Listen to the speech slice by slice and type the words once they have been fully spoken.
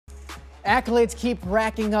Accolades keep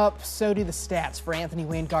racking up, so do the stats for Anthony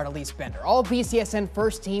Waingard, Elise Bender. All-BCSN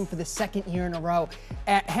first team for the second year in a row.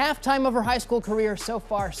 At halftime of her high school career, so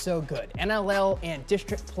far so good. NLL and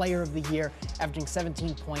District Player of the Year, averaging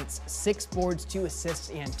 17 points, 6 boards, 2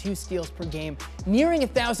 assists, and 2 steals per game, nearing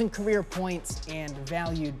 1,000 career points and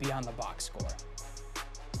valued beyond the box score.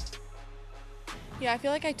 Yeah, I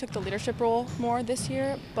feel like I took the leadership role more this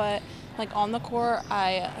year, but like on the court,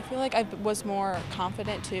 I feel like I was more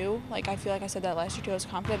confident too. Like I feel like I said that last year too, I was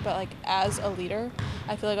confident, but like as a leader,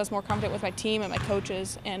 I feel like I was more confident with my team and my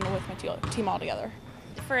coaches and with my team all together.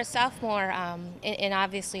 For a sophomore, and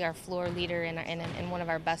obviously our floor leader and one of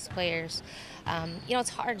our best players, you know, it's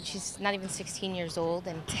hard. She's not even 16 years old,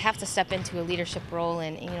 and to have to step into a leadership role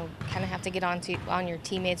and you know, kind of have to get on your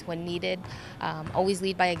teammates when needed, always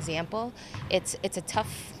lead by example. It's a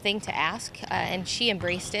tough thing to ask, and she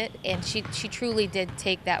embraced it, and she truly did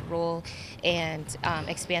take that role and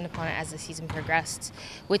expand upon it as the season progressed,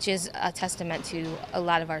 which is a testament to a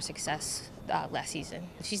lot of our success last season.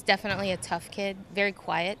 She's definitely a tough kid, very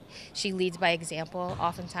quiet. She leads by example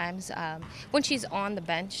oftentimes. When she's on the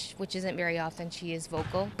bench, which isn't very often, she is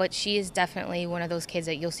vocal, but she is definitely one of those kids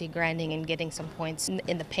that you'll see grinding and getting some points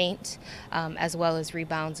in the paint, as well as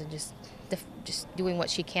rebounds, and just doing what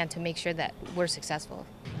she can to make sure that we're successful.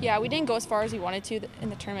 Yeah, we didn't go as far as we wanted to in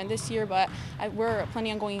the tournament this year, but we're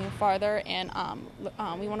planning on going even farther, and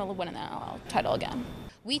we want to win an NLL title again.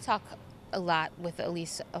 We talk a lot with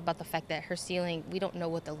Elise about the fact that her ceiling, we don't know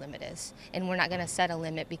what the limit is, and we're not going to set a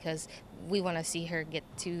limit because we want to see her get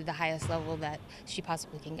to the highest level that she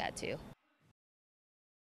possibly can get to.